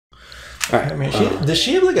Alright. I mean, does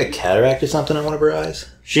she have like a cataract or something on one of her eyes?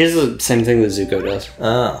 She has the same thing that Zuko does.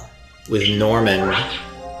 Oh. With Norman,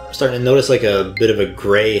 I'm starting to notice like a bit of a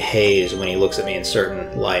gray haze when he looks at me in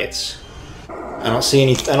certain lights. I don't see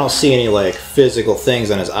any like physical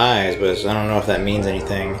things on his eyes, but I don't know if that means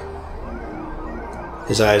anything.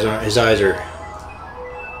 His eyes are.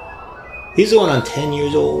 He's the one on 10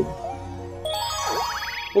 years old.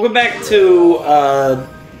 We'll go back to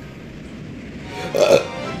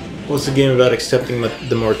What's the game about accepting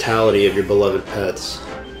the mortality of your beloved pets?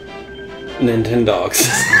 Nintendogs.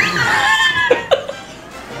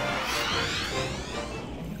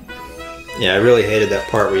 Yeah, I really hated that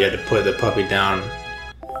part where you had to put the puppy down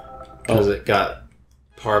because it got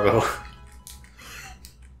parvo.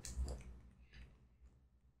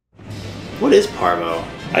 What is parvo?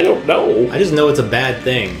 I don't know. I just know it's a bad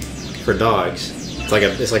thing for dogs. It's like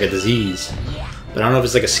a disease, but I don't know if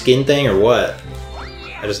it's like a skin thing or what.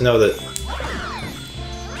 I just know that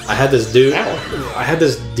I had this dude. I had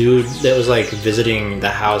this dude that was like visiting the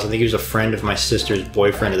house. I think he was a friend of my sister's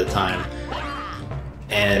boyfriend at the time,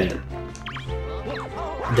 and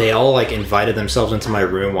they all like invited themselves into my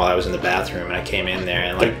room while I was in the bathroom, and I came in there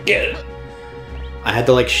and like I had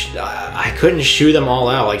to like I couldn't shoo them all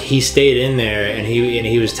out. Like he stayed in there, and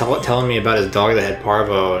he was telling me about his dog that had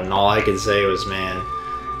parvo, and all I could say was, "Man,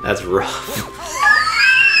 that's rough."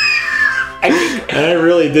 And I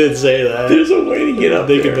really did say that. There's a way to get up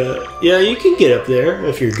there. About it. Yeah, you can get up there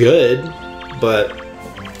if you're good, but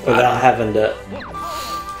without having to.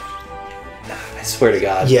 I swear to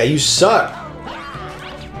God. Yeah, you suck.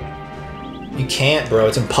 You can't, bro.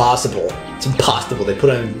 It's impossible. It's impossible. They put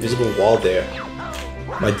an invisible wall there.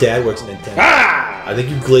 My dad works in Nintendo. Ah! I think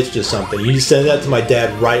you glitched or something. You need to send that to my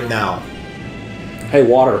dad right now. Hey,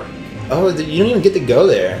 water. Oh, you don't even get to go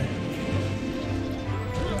there.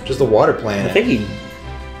 Just the water planet. I think he...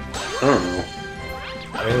 I don't know.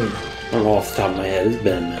 I mean... I don't know off the top of my head. It's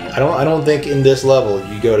been a minute. I don't think in this level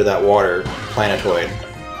you go to that water planetoid.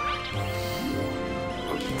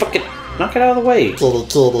 Fuck it. Knock it out of the way.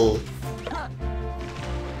 Total.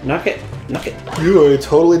 Knock it. You are a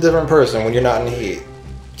totally different person when you're not in heat,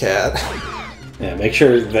 cat. Yeah, make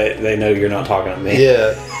sure they know you're not talking to me.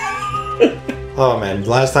 Yeah. Oh man,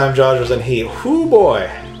 last time Josh was in heat, whoo boy.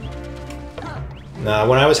 Nah,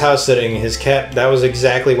 when I was house sitting, his cat, that was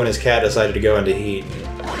exactly when his cat decided to go into heat.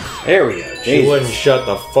 There we go. She wouldn't shut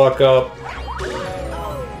the fuck up.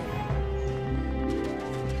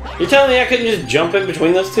 You're telling me I couldn't just jump in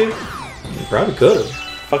between those two? You probably could have.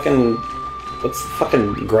 Fucking... What's the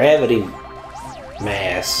fucking gravity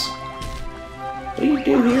mass? What do you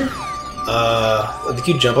do here? I think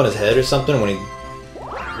you jump on his head or something when he...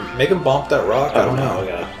 Make him bump that rock? I don't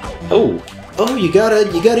know. Oh. Oh, you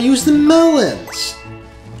gotta use the melons!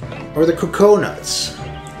 Or the coconuts.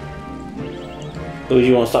 Oh,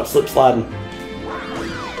 you want to stop slip sliding?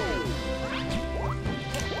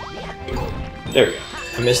 There we go.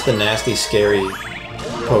 I miss the nasty, scary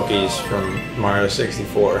Pokies from Mario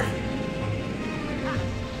 64.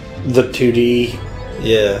 The 2D.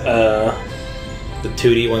 Yeah. The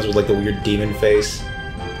 2D ones with like the weird demon face.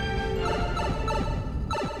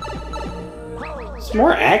 It's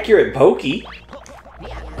more accurate Pokey.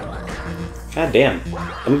 God damn.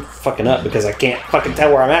 I'm fucking up because I can't fucking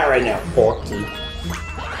tell where I'm at right now. Pokey.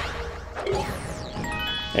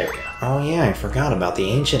 There we go. Oh yeah, I forgot about the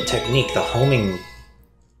ancient technique, the homing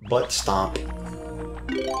butt stomp.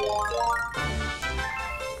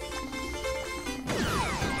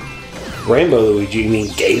 Rainbow Luigi, you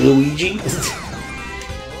mean gay Luigi?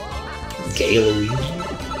 Gay Luigi?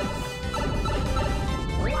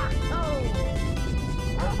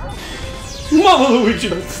 Mama Luigi!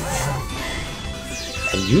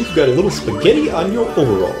 And you've got a little spaghetti on your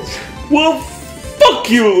overalls. Well, fuck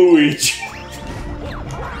you, Luigi!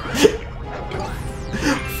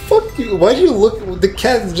 Fuck you, why'd you look, the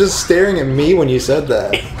cat's just staring at me when you said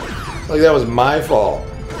that. Like that was my fault.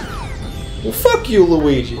 Well, fuck you,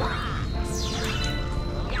 Luigi.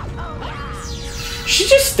 She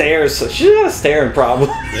just stares. She's got a staring problem.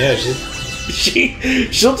 Yeah,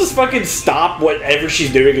 she'll just fucking stop whatever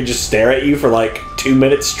she's doing and just stare at you for like 2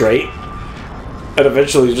 minutes straight, and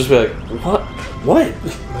eventually you'll just be like, "What? What?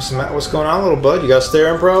 What's going on, little bud? You got a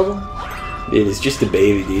staring problem?" Dude, it's just a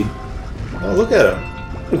baby, dude. Oh, look at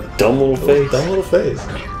him. Dumb little face. Dumb little face.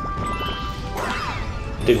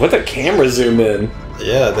 Dude, what the camera zoom in?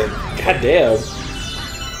 Yeah, God damn.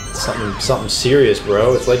 Something serious,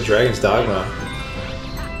 bro. It's like Dragon's Dogma.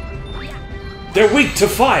 They're weak to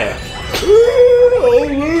fire.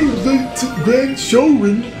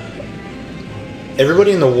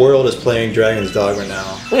 Everybody in the world is playing Dragon's Dogma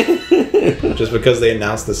now. Just because they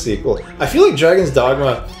announced the sequel. I feel like Dragon's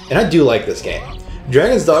Dogma, and I do like this game.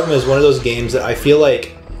 Dragon's Dogma is one of those games that I feel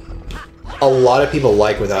like a lot of people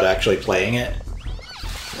like without actually playing it.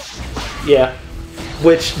 Yeah.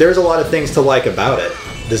 Which, there's a lot of things to like about it,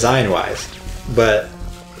 design-wise. But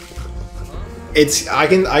it's, I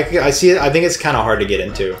see it, I think it's kind of hard to get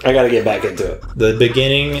into. I gotta get back into it. The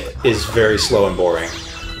beginning is very slow and boring.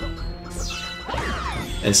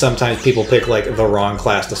 And sometimes people pick, like, the wrong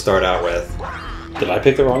class to start out with. Did I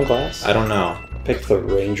pick the wrong class? I don't know. Pick the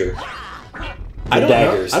Ranger. The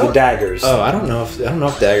daggers. The daggers. Oh, I don't know if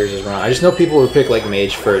daggers is wrong. I just know people who pick like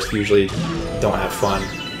mage first usually don't have fun.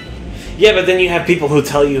 Yeah, but then you have people who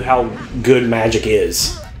tell you how good magic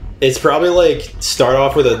is. It's probably like start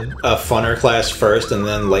off with a funner class first, and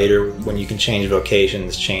then later when you can change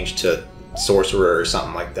vocations, change to sorcerer or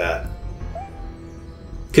something like that.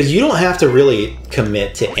 Because you don't have to really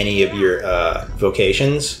commit to any of your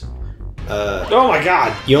vocations. Oh my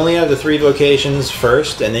god! You only have the 3 vocations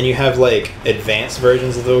first, and then you have like advanced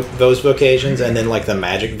versions of those vocations, and then like the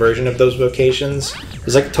magic version of those vocations.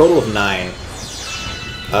 There's like a total of 9.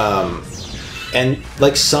 And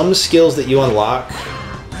like some skills that you unlock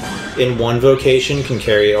in one vocation can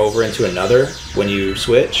carry over into another when you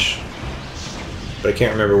switch. But I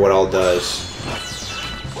can't remember what all does.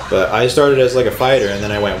 But I started as like a fighter, and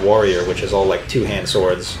then I went warrior, which is all like 2-hand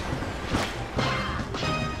swords.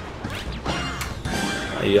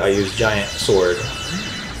 I use giant sword,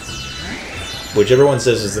 which everyone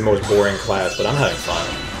says is the most boring class, but I'm having fun.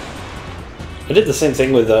 I did the same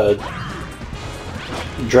thing with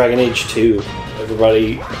Dragon Age 2.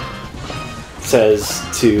 Everybody says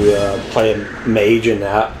to play a mage in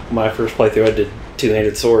that. My first playthrough, I did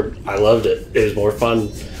 2-handed sword. I loved it. It was more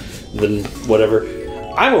fun than whatever.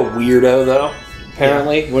 I'm a weirdo, though,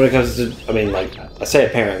 apparently, when it comes to... I mean, like, I say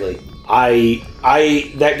apparently.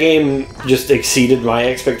 That game just exceeded my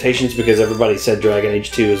expectations because everybody said Dragon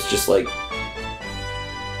Age 2 is just like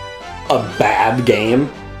a bad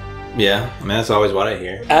game. Yeah, I mean that's always what I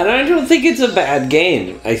hear. And I don't think it's a bad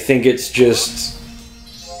game. I think it's just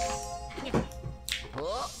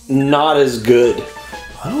not as good.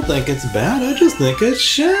 I don't think it's bad. I just think it's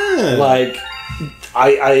shit. Like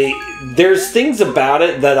there's things about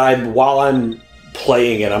it that while I'm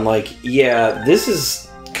playing it, I'm like, yeah, this is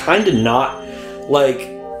kind of not like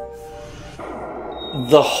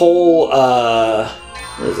the whole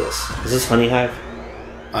what is this? Is this Honey Hive?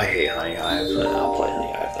 I hate Honey Hive. I'll play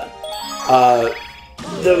Honey Hive then.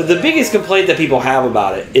 The biggest complaint that people have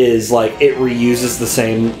about it is like it reuses the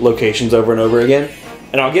same locations over and over again,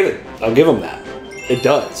 and I'll give them that. It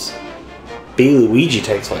does. B. Luigi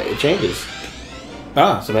takes place. It changes.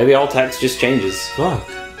 Ah, So maybe all text just changes. fuck.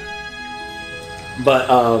 But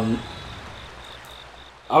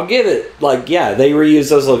I'll give it, like, yeah, they reuse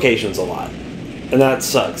those locations a lot. And that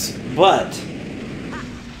sucks. But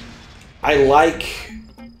I like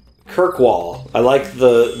Kirkwall. I like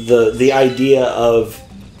the idea of,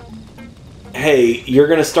 hey, you're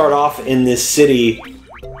going to start off in this city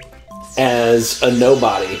as a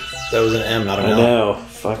nobody. That was an M, not an I L. know.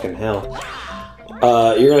 Fucking hell.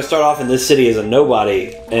 You're going to start off in this city as a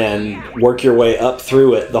nobody and work your way up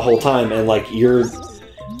through it the whole time. And, like, you're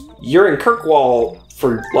in Kirkwall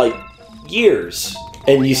for like years,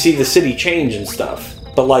 and you see the city change and stuff.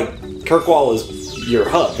 But like Kirkwall is your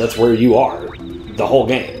hub. That's where you are the whole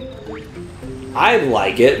game. I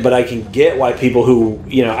like it, but I can get why people who,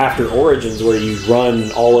 you know, after Origins where you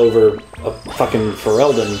run all over a fucking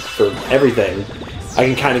Ferelden for everything, I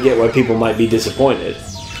can kind of get why people might be disappointed.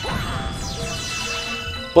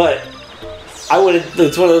 But it's one of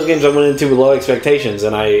those games I went into with low expectations,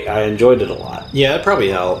 and I enjoyed it a lot. Yeah, it probably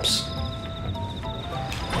helps.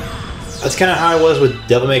 That's kind of how I was with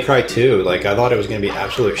Devil May Cry 2. Like, I thought it was going to be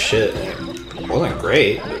absolute shit. It wasn't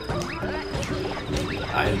great,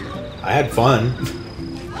 but I had fun.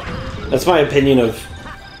 That's my opinion of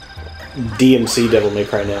DMC Devil May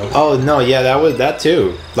Cry now. Oh, no, yeah, that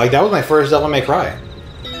too. Like, that was my first Devil May Cry.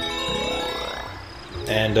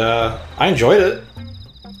 And, I enjoyed it.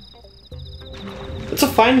 It's a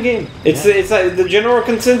fine game. It's the general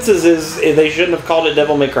consensus is they shouldn't have called it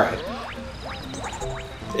Devil May Cry.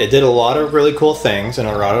 It did a lot of really cool things and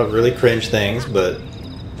a lot of really cringe things, but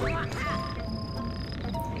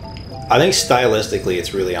I think stylistically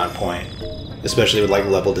it's really on point, especially with like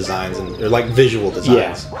level designs or like visual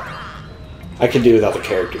designs. Yeah. I could do without the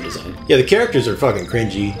character design. Yeah, the characters are fucking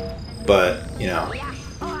cringy, but you know.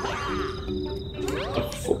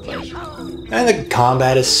 Full play. And the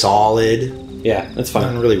combat is solid. Yeah, that's fine.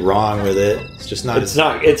 Nothing really wrong with it. It's just not. It's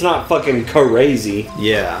not fucking crazy.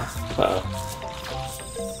 Yeah.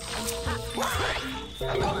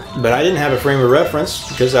 But I didn't have a frame of reference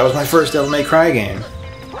because that was my first Devil May Cry game.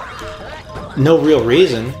 No real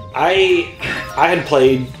reason. I had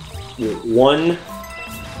played 1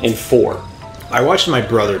 and 4. I watched my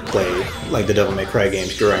brother play like the Devil May Cry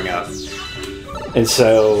games growing up.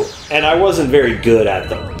 And I wasn't very good at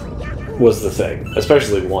them, was the thing.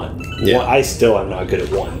 Especially 1. Yeah. I still am not good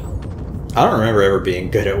at 1. I don't remember ever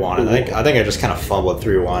being good at 1. I think I just kind of fumbled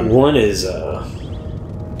through 1. 1 is,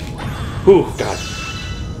 Ooh, God.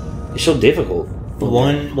 It's so difficult.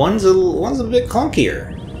 One's a bit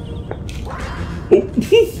clunkier.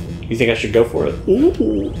 You think I should go for it?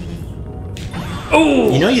 Ooh. Oh!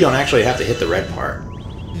 You know you don't actually have to hit the red part.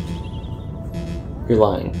 You're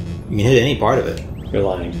lying. You can hit any part of it. You're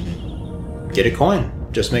lying. Get a coin.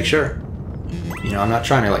 Just make sure. You know, I'm not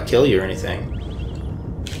trying to like kill you or anything.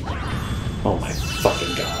 Oh my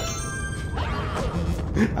fucking god.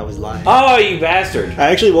 I was lying. Oh, you bastard!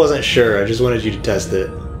 I actually wasn't sure. I just wanted you to test it.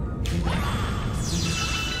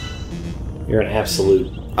 You're an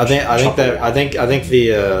absolute. I think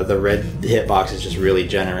the red hitbox is just really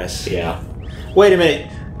generous. Yeah. Wait a minute.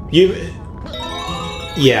 You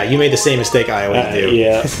made the same mistake I always do.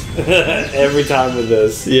 Yeah. Every time with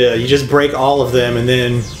this. Yeah, you just break all of them and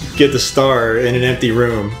then get the star in an empty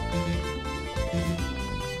room.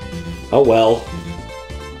 Oh well.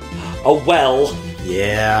 Oh well.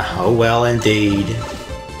 Yeah, oh well indeed.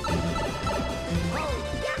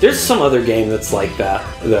 There's some other game that's like that,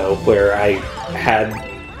 though, where I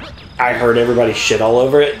heard everybody shit all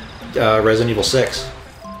over it. Resident Evil 6.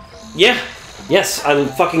 Yeah. Yes, I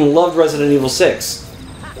fucking loved Resident Evil 6.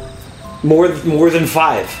 More than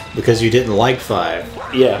 5. Because you didn't like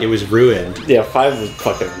 5. Yeah. It was ruined. Yeah, 5 was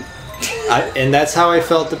fucking... And that's how I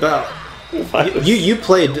felt about... You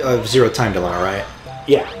played Zero Time Dilemma, right?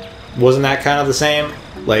 Yeah. Wasn't that kind of the same?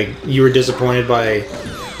 Like, you were disappointed by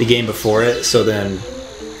the game before it, so then...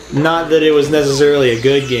 Not that it was necessarily a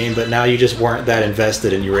good game, but now you just weren't that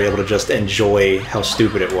invested and you were able to just enjoy how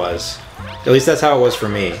stupid it was. At least that's how it was for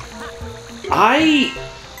me. I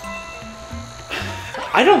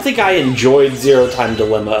don't think I enjoyed Zero Time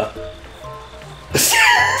Dilemma.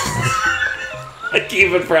 Like,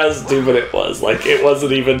 even for how stupid it was. Like, it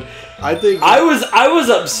wasn't even... I was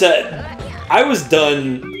upset. I was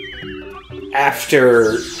done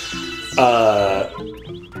after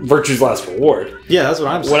Virtue's Last Reward. Yeah, that's what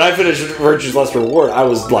I'm saying. When I finished Virtue's Last Reward, I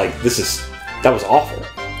was like, that was awful.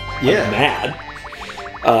 Yeah. I'm mad.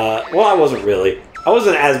 Well, I wasn't really. I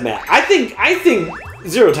wasn't as mad. I think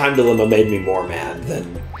Zero Time Dilemma made me more mad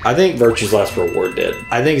than Virtue's Last Reward did.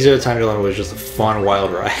 I think Zero Time Dilemma was just a fun,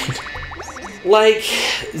 wild ride. Like,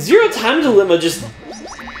 Zero Time Dilemma just...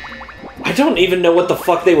 I don't even know what the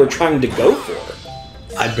fuck they were trying to go for.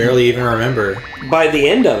 I barely even remember. By the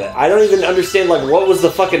end of it. I don't even understand, like, what was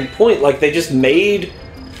the fucking point? Like, they just made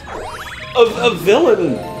a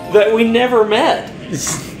villain that we never met.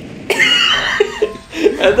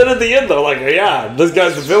 And then at the end, they're like, yeah, this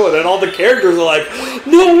guy's the villain. And all the characters are like,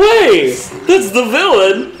 no way! That's the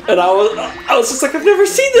villain! And I was just like, I've never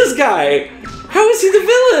seen this guy! How is he the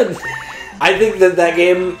villain? I think that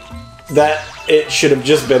game, that it should have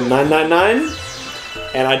just been 999.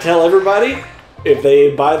 And I tell everybody, if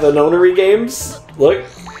they buy the Nonary games, look,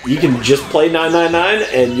 you can just play 999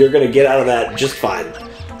 and you're going to get out of that just fine.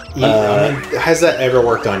 I mean, has that ever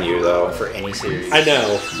worked on you, though, for any series? I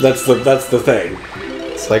know. That's the thing.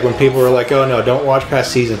 It's like when people were like, oh no, don't watch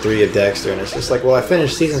past season 3 of Dexter. And it's just like, well, I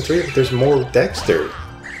finished season 3, but there's more Dexter.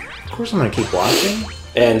 Of course I'm going to keep watching.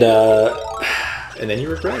 And then you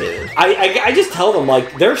regret it. I just tell them,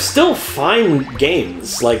 like, they're still fine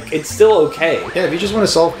games. Like, it's still okay. Yeah, if you just want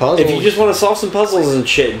to solve puzzles. If you just want to solve some puzzles and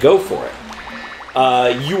shit, go for it.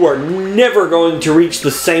 You are never going to reach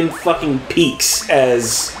the same fucking peaks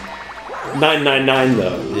as 999,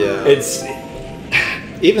 though. Yeah. It's...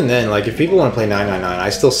 Even then, like, if people want to play 999,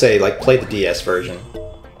 I still say, like, play the DS version.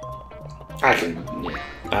 I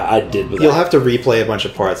did without. You'll have to replay a bunch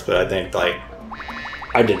of parts, but I think, like...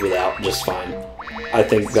 I did without just fine. I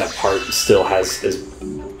think that part still is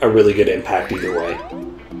a really good impact either way.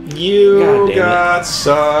 You got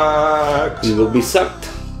sucked. You will be sucked.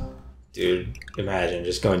 Dude, imagine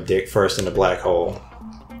just going dick first in a black hole.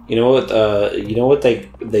 You know what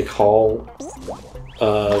they call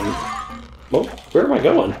well, where am I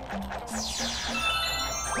going?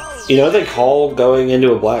 You know what they call going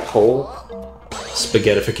into a black hole?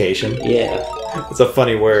 Spaghettification. Yeah. It's a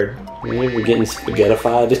funny word. We're getting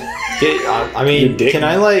spaghettified. I mean, can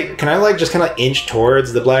I just kind of inch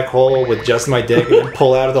towards the black hole with just my dick and then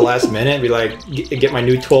pull out at the last minute and be like, get my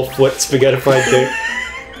new 12-foot spaghettified dick?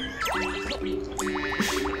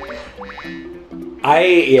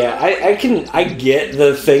 I get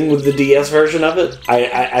the thing with the DS version of it.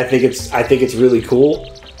 I think it's really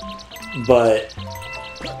cool, but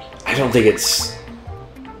I don't think it's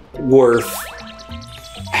worth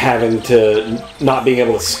having to not being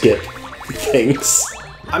able to skip things.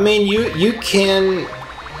 I mean, you can.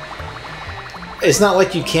 It's not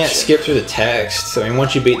like you can't skip through the text. I mean,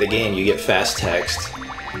 once you beat the game, you get fast text.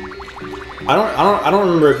 I don't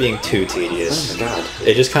remember it being too tedious. Oh my god!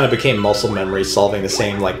 It just kind of became muscle memory, solving the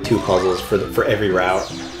same like 2 puzzles for every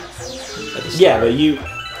route. Yeah, but you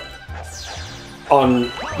on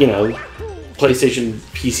PlayStation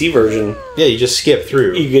PC version. Yeah, you just skip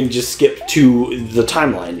through. You can just skip to the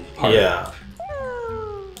timeline part. Yeah.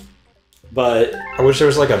 But I wish there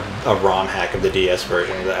was like a ROM hack of the DS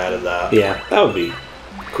version that added that. Yeah, that would be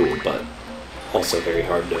cool, but also very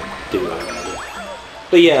hard to do.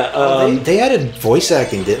 But yeah, they added voice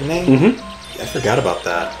acting, didn't they? Mm-hmm. I forgot about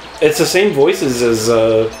that. It's the same voices as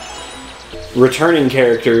returning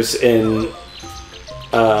characters in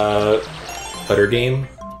Utter Game.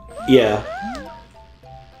 Yeah.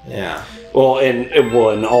 Yeah. Well,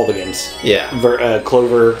 in all the games. Yeah.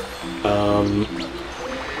 Clover,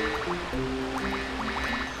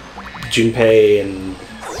 Junpei, and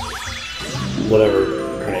whatever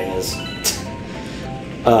her name is.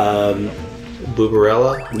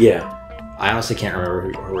 Blueberella? Yeah. I honestly can't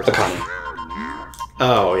remember who we're talking about.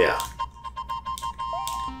 Oh, yeah.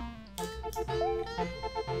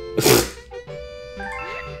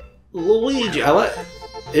 Luigi.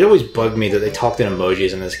 It always bugged me that they talked in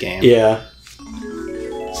emojis in this game. Yeah.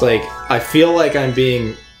 It's like, I feel like I'm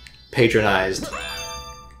being patronized.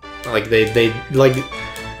 Like, they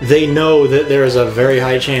know that there is a very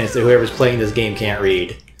high chance that whoever's playing this game can't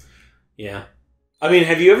read. Yeah. I mean,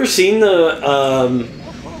 have you ever seen the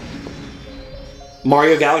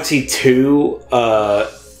Mario Galaxy 2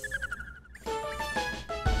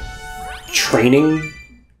 training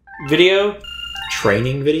video?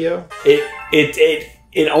 Training video?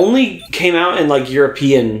 It only came out in like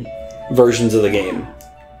European versions of the game.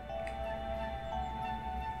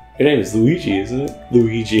 Your name is Luigi, isn't it?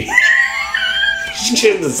 Luigi.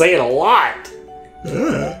 You have to say it a lot.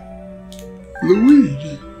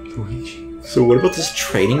 Luigi. So what about this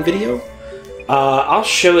training video? I'll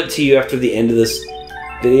show it to you after the end of this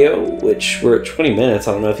video, which we're at 20 minutes.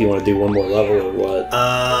 I don't know if you want to do one more level or what.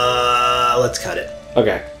 Let's cut it.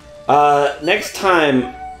 Okay. Next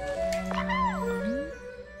time,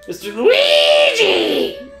 Mr.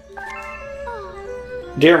 Luigi!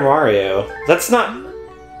 Dear Mario, that's not...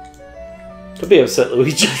 Don't be upset,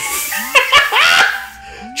 Luigi.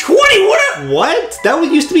 20? What? That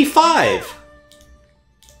used to be 5.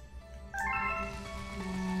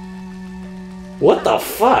 What the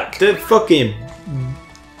fuck? The fucking...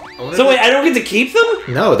 So wait, I don't get to keep them?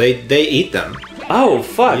 No, they eat them. Oh,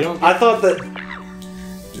 fuck. I thought that...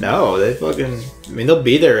 No, they fucking... I mean, they'll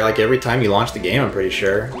be there like every time you launch the game, I'm pretty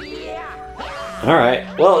sure.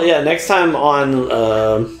 Alright. Well, yeah, next time on,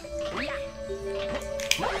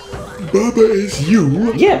 Baba is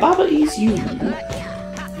you. Yeah, Baba is you.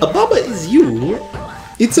 A Baba is you.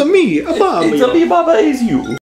 It's a me, a Baba. It's a me, Baba is you.